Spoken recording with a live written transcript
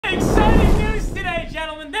Exciting news today,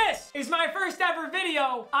 gentlemen. This is my first ever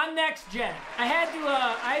video on next gen. I had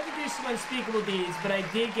to do some unspeakable deeds, but I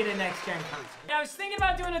did get a next gen console. I was thinking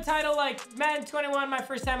about doing a title like Madden 21, my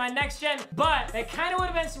first time on next gen, but that kind of would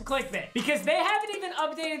have been some clickbait because they haven't even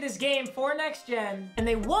updated this game for next gen, and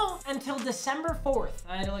they won't until December 4th.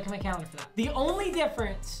 I had to look at my calendar for that. The only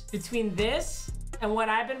difference between this and what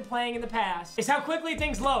I've been playing in the past is how quickly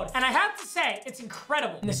things load. And I have to say, it's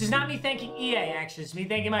incredible. And this is not me thanking EA, actually. It's me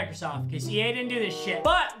thanking Microsoft, because EA didn't do this shit.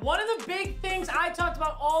 But one of the big things I talked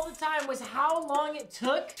about all the time was how long it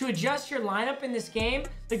took to adjust your lineup in this game.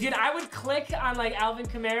 Like, dude, I would click on, like, Alvin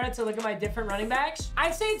Kamara to look at my different running backs.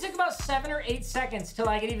 I'd say it took about 7 or 8 seconds till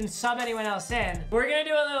I could even sub anyone else in. We're gonna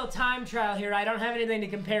do a little time trial here. I don't have anything to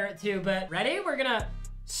compare it to, but ready? We're gonna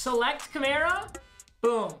select Kamara.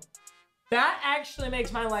 Boom. That actually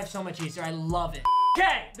makes my life so much easier. I love it.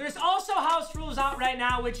 Okay, there's also house rules out right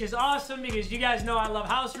now, which is awesome because you guys know I love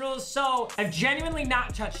house rules. So I've genuinely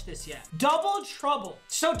not touched this yet. Double trouble.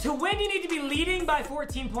 So to win, you need to be leading by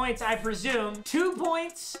 14 points, I presume. 2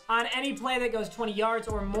 points on any play that goes 20 yards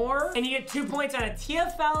or more. And you get 2 points on a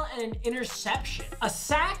TFL and an interception. A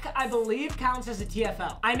sack, I believe, counts as a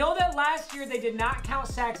TFL. I know that last year they did not count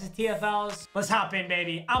sacks as TFLs. Let's hop in,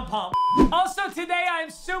 baby. I'm pumped. Also, today I'm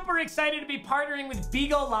super excited to be partnering with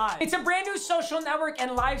Bigo Live. It's a brand new social network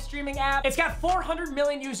and live streaming app. It's got 400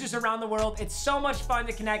 million users around the world. It's so much fun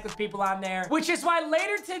to connect with people on there, which is why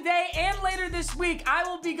later today and later this week, I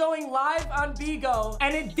will be going live on Bigo.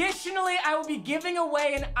 And additionally, I will be giving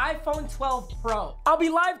away an iPhone 12 Pro. I'll be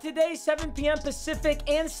live today, 7 p.m. Pacific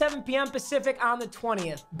and 7 p.m. Pacific on the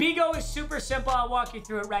 20th. Bigo is super simple. I'll walk you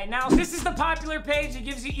through it right now. This is the popular page. It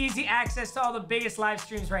gives you easy access to all the biggest live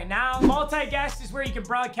streams right now. Multi-guest is where you can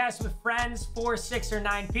broadcast with friends, 4, 6, or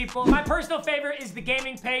 9 people. My personal favorite is the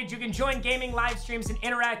gaming page. You can join gaming live streams and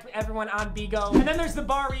interact with everyone on Bigo. And then there's the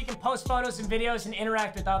bar where you can post photos and videos and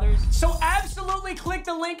interact with others. So absolutely click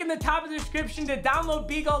the link in the top of the description to download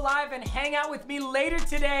Bigo Live and hang out with me later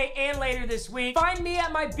today and later this week. Find me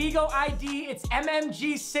at my Bigo ID. It's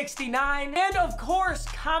MMG69. And of course,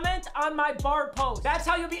 comment on my bar post. That's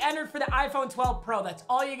how you'll be entered for the iPhone 12 Pro. That's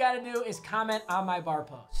all you gotta do is comment on my bar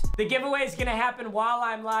post. The giveaway is gonna happen while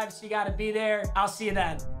I'm live, so you gotta be there. I'll see you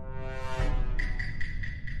then.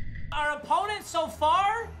 Our opponent so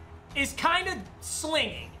far is kind of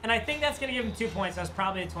slinging, and I think that's gonna give him 2 points. That was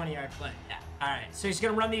probably a 20-yard play. Yeah. All right, so he's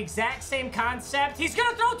gonna run the exact same concept. He's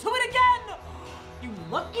gonna throw to it again. You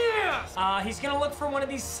lucky ass. He's gonna look for one of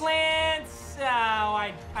these slants. Oh,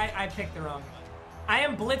 I picked the wrong one. I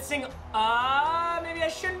am blitzing. Maybe I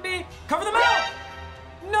shouldn't be. Cover the mouth.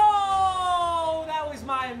 No, that was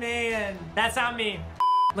my man. That's on me.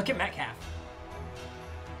 Look at Metcalf.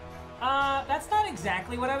 That's not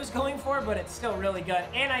exactly what I was going for, but it's still really good.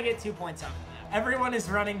 And I get 2 points off of that. Everyone is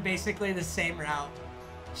running basically the same route,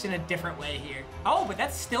 just in a different way here. Oh, but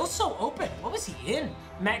that's still so open. What was he in?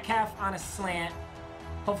 Metcalf on a slant.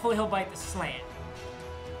 Hopefully he'll bite the slant.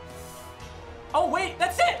 Oh, wait,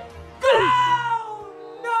 that's it. Oh,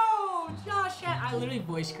 no, Josh Allen. I literally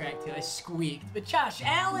voice cracked too. I squeaked, but Josh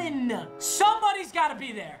Allen. Somebody's got to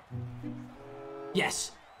be there.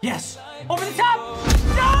 Yes. Yes. Over the top.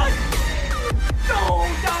 Josh! No,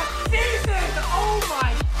 Josh Jesus! Oh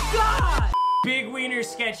my God! Big wiener,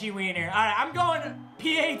 sketchy wiener. All right, I'm going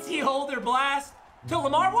PAT holder blast to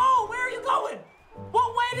Lamar. Whoa, where are you going?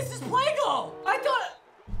 What way does this play go? I thought...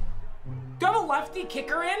 Do I have a lefty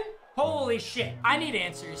kicker in? Holy shit. I need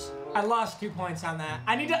answers. I lost 2 points on that.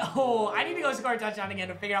 I need to go score a touchdown again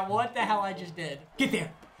to figure out what the hell I just did. Get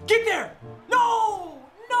there. Get there. No!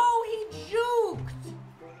 No, he juked.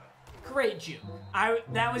 Great juke.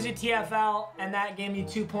 That was a TFL, and that gave me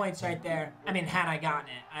 2 points right there. I mean, had I gotten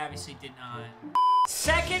it, I obviously did not.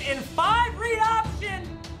 2nd and 5, read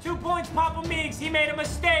option. 2 points, Papa Meeks. He made a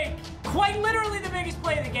mistake. Quite literally the biggest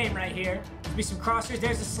play of the game right here. There'll be some crossers.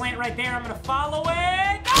 There's a slant right there. I'm gonna follow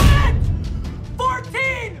it. Got it!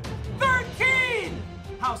 14, 13.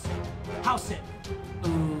 House it. House it.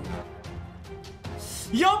 Ooh.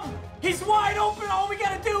 Yup. He's wide open. All we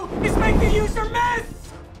gotta do is make the user miss.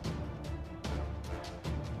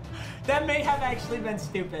 That may have actually been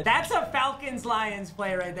stupid. That's a Falcons-Lions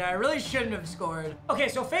play right there. I really shouldn't have scored. Okay,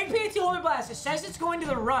 so fake PAT holder blast. It says it's going to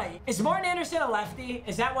the right. Is Martin Anderson a lefty?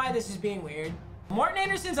 Is that why this is being weird? Martin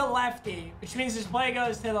Anderson's a lefty, which means this play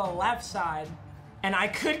goes to the left side. And I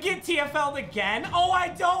could get TFL'd again. Oh, I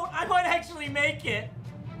don't. I might actually make it.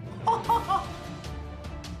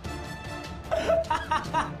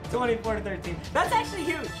 24-13. That's actually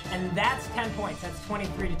huge. And that's 10 points. That's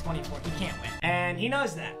 23-24. He can't win. And he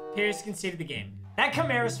knows that. Pierce conceded the game. That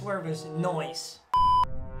Kamara swerve was noise.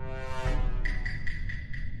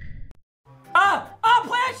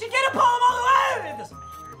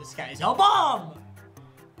 is a bum.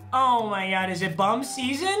 Oh my God, is it bum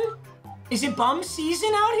season? Is it bum season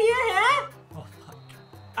out here, huh? Oh fuck,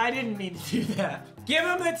 I didn't mean to do that. Give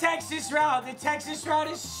him the Texas route. The Texas route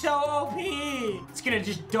is so OP. It's gonna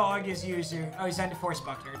just dog his user. Oh, he's on to force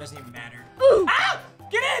Buckner. It doesn't even matter. Ooh. Ah!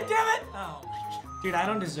 Get in, damn it! Oh my God. Dude, I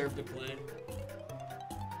don't deserve to play.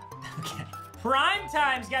 Okay. Prime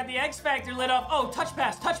Time's got the X Factor lit up. Oh, touch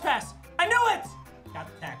pass, touch pass. I knew it! Got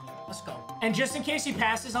the tackle. Let's go. And just in case he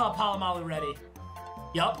passes, I'll have Palomalu ready.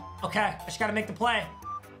 Yup. Okay. I just gotta make the play.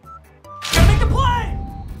 Gotta make the play!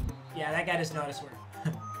 Yeah, that guy doesn't know how to swear.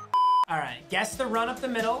 All right. Guess the run up the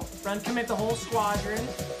middle. Run commit the whole squadron.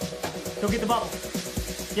 Go get the bubble.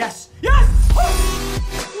 Yes. Yes! Oh!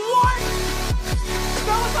 What?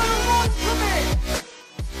 That was on a run commit!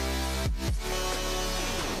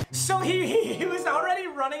 So he was already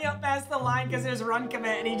running up past the line because there's run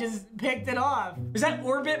commit and he just picked it off. Was that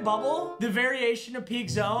orbit bubble? The variation of peak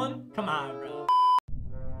zone? Come on, bro.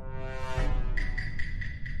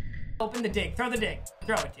 Open the dig. Throw the dig.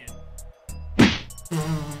 Throw it, dude.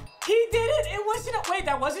 He did it. It wasn't a... Wait,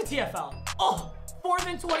 that was a TFL. Oh, 4th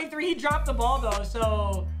and 23. He dropped the ball, though,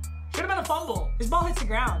 so... Should have been a fumble. His ball hits the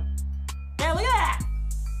ground. Yeah, look at that.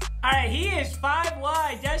 All right, he is 5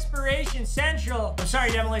 wide. Desperation Central. I'm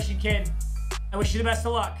sorry, Demolition Kid. I wish you the best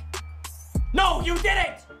of luck. No, you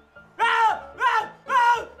didn't! Ah! Ah!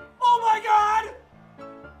 Ah! Oh, my God!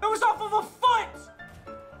 That was off of a foot!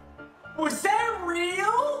 Was that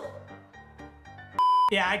real?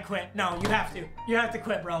 Yeah, I quit. No, you have to. You have to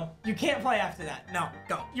quit, bro. You can't play after that. No,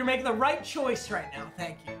 go. You're making the right choice right now.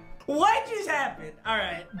 Thank you. What just happened? All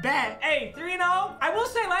right, bet. Hey, 3-0. I will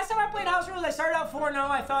say, last time I played House Rules, I started out 4-0.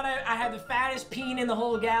 I thought I had the fattest peen in the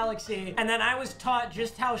whole galaxy. And then I was taught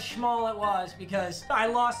just how small it was because I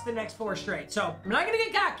lost the next 4 straight. So I'm not gonna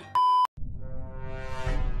get cocky.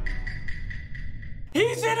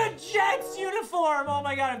 He's in a Jets uniform. Oh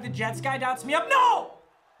my God, if the Jets guy doubts me up, no!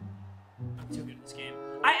 I'm too good at this game.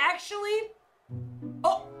 I actually,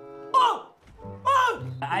 oh!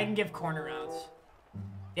 I can give corner routes.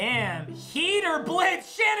 Damn, heater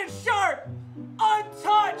blitz, Shannon Sharp,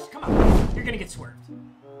 untouched. Come on, you're gonna get swerved.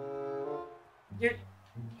 You're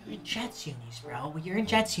in Jets unis, bro. You're in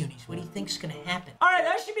Jets unis. What do you think's gonna happen? All right,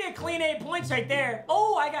 that should be a clean 8 points right there.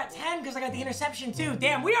 Oh, I got 10 because I got the interception too.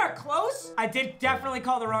 Damn, we are close. I did definitely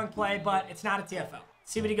call the wrong play, but it's not a TFL.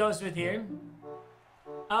 See what he goes with here.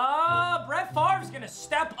 Brett Favre's gonna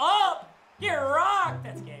step up. Get rocked.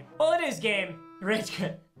 That's game. Well, it is game. Rage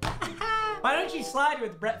good. Why don't you slide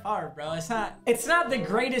with Brett Favre, bro? It's not the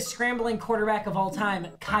greatest scrambling quarterback of all time,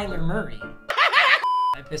 Kyler Murray.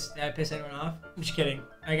 I pissed anyone off? I'm just kidding.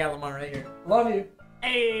 I got Lamar right here. Love you.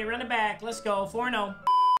 Hey, run it back. Let's go. 4-0.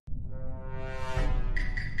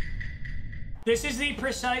 This is the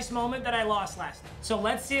precise moment that I lost last time. So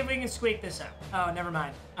let's see if we can squeak this out. Oh, never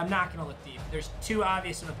mind. I'm not gonna look deep. There's too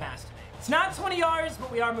obvious of a pass to me. It's not 20 yards,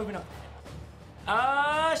 but we are moving up.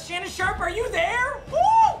 Shannon Sharp, are you there?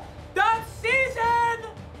 Woo! That season!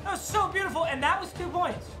 That was so beautiful, and that was 2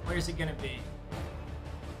 points. Where's it gonna be?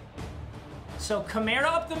 So Kamara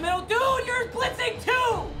up the middle. Dude, you're blitzing 2!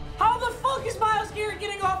 How the fuck is Myles Garrett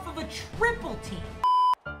getting off of a triple team?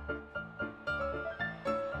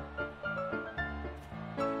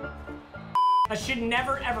 That should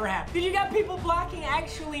never, ever happen. Dude, you got people blocking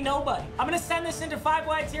actually nobody. I'm gonna send this into 5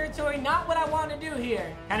 wide territory. Not what I want to do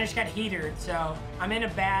here. Kinda just got heatered, so I'm in a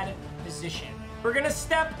bad position. We're gonna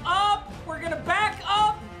step up. We're gonna back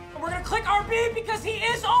up. And we're gonna click RB because he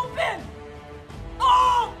is open.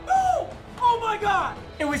 Oh, no! Oh my God.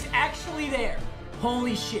 It was actually there.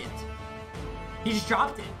 Holy shit. He just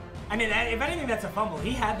dropped it. I mean, if anything, that's a fumble.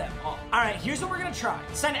 He had that ball. All right, here's what we're gonna try.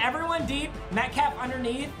 Send everyone deep, Metcalf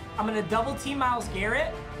underneath. I'm gonna double team Myles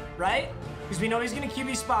Garrett, right? Because we know he's gonna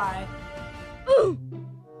QB spy. Ooh.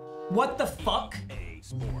 What the fuck?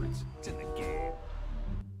 Sports in the game.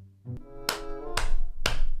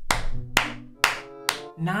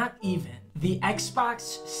 Not even the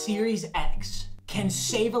Xbox Series X can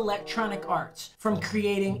save Electronic Arts from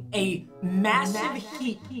creating a massive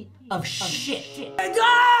heap of shit. And,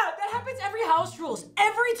 that happens every House Rules.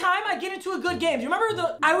 Every time I get into a good game. Do you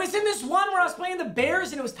remember I was in this one where I was playing the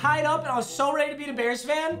Bears and it was tied up and I was so ready to be a Bears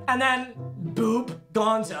fan. And then, boop,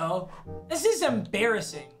 gonzo. This is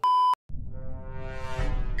embarrassing.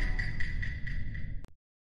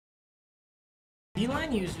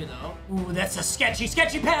 D-line user though. Ooh, that's a sketchy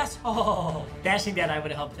pass. Oh, dashing that I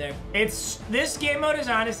would have helped there. This game mode is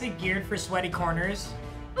honestly geared for sweaty corners.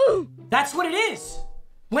 Ooh, that's what it is.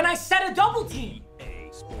 When I set a double team.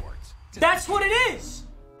 That's what it is.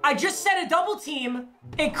 I just set a double team.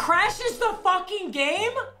 It crashes the fucking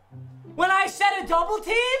game when I set a double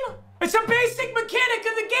team. It's a basic mechanic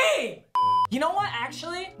of the game. You know what?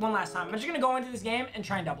 Actually, one last time. I'm just gonna go into this game and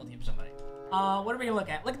try and double team somebody. What are we gonna look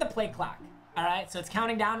at? Look at the play clock. All right, so it's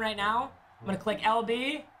counting down right now. I'm gonna click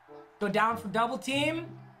LB, go down for double team.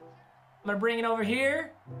 I'm gonna bring it over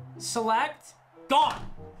here, select, gone.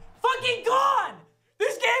 Fucking gone!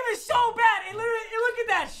 This game is so bad. It literally, look at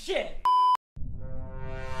that shit.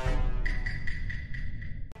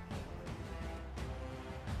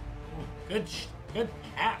 Ooh, good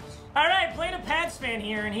pass. All right, played a Pats fan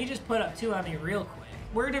here, and he just put up 2 on me real quick.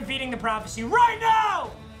 We're defeating the prophecy right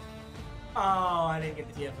now! Oh, I didn't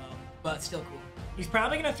get the TFL, but still cool. He's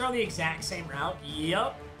probably gonna throw the exact same route.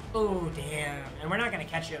 Yup. Oh, damn. And we're not gonna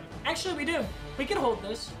catch him. Actually, we do. We can hold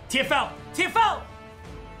this. TFL! TFL!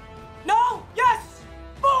 No! Yes!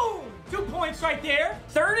 Boom! 2 points right there.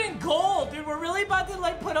 3rd and goal. Dude, we're really about to,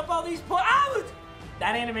 like, put up all these points. Out!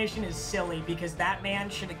 That animation is silly because that man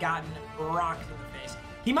should have gotten rocked in the face.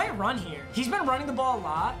 He might run here. He's been running the ball a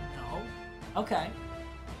lot. No. Okay.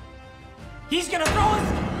 He's gonna throw his...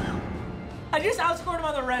 I just outscored him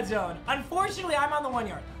on the red zone. Unfortunately, I'm on the 1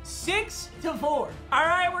 yard. 6-4. All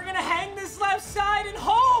right, we're gonna hang this left side and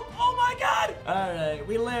hope. Oh my God. All right,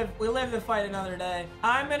 we live to fight another day.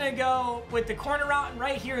 I'm gonna go with the corner route, and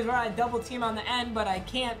right here is where I double team on the end, but I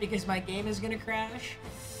can't because my game is gonna crash.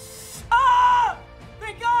 Ah!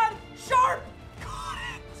 Thank God, Sharp. Got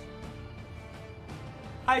it.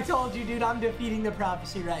 I told you, dude, I'm defeating the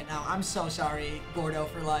prophecy right now. I'm so sorry, Gordo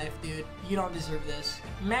for life, dude. You don't deserve this.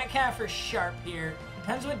 Metcalf or Sharp here.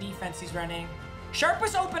 Depends what defense he's running. Sharp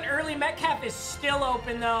was open early. Metcalf is still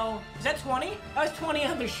open, though. Is that 20? That was 20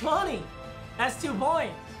 on the 20. That's 2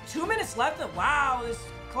 points. 2 minutes left. Wow, this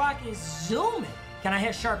clock is zooming. Can I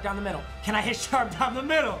hit Sharp down the middle? Can I hit Sharp down the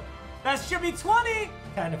middle? That should be 20.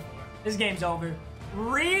 Kind of. This game's over.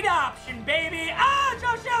 Read option, baby. Ah,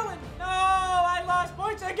 Josh Allen. No, I lost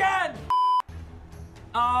points again.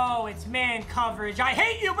 Oh, it's man coverage. I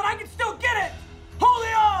hate you, but I can still get it.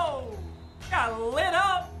 Julio. Got lit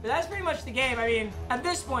up. But that's pretty much the game. I mean, at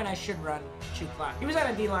this point, I should run shoot clock. He was on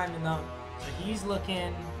a D lineman, though. So he's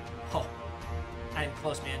looking... Oh, not even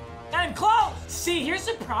close, man. Not even close. See, here's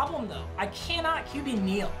the problem, though. I cannot QB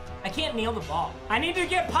kneel. I can't kneel the ball. I need to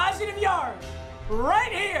get positive yards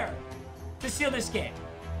right here to seal this game.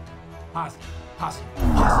 Positive, positive,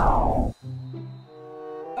 positive.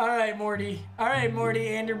 All right, Morty. All right, Morty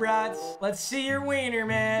Anderbrats. Let's see your wiener,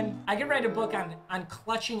 man. I could write a book on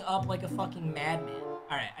clutching up like a fucking madman.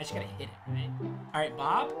 All right, I just gotta hit it, right? All right,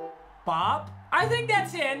 Bob. Bob. I think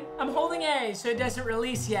that's in. I'm holding A, so it doesn't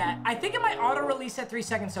release yet. I think it might auto-release at 3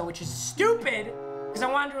 seconds, though, which is stupid, because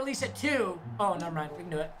I wanted to release at 2. Oh, never mind. We can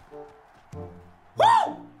do it.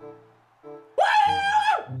 Woo!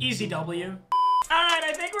 Woo! Easy W. All right,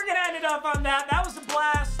 I think we're gonna end it up on that. That was a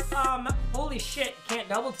blast. Holy shit, can't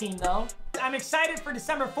double team though. I'm excited for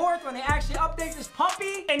December 4th when they actually update this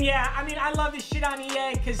puppy. And yeah, I mean, I love this shit on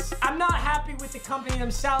EA because I'm not happy with the company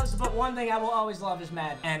themselves, but one thing I will always love is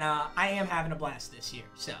Madden. And I am having a blast this year.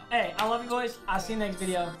 So, hey, I love you boys. I'll see you next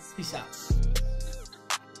video. Peace out.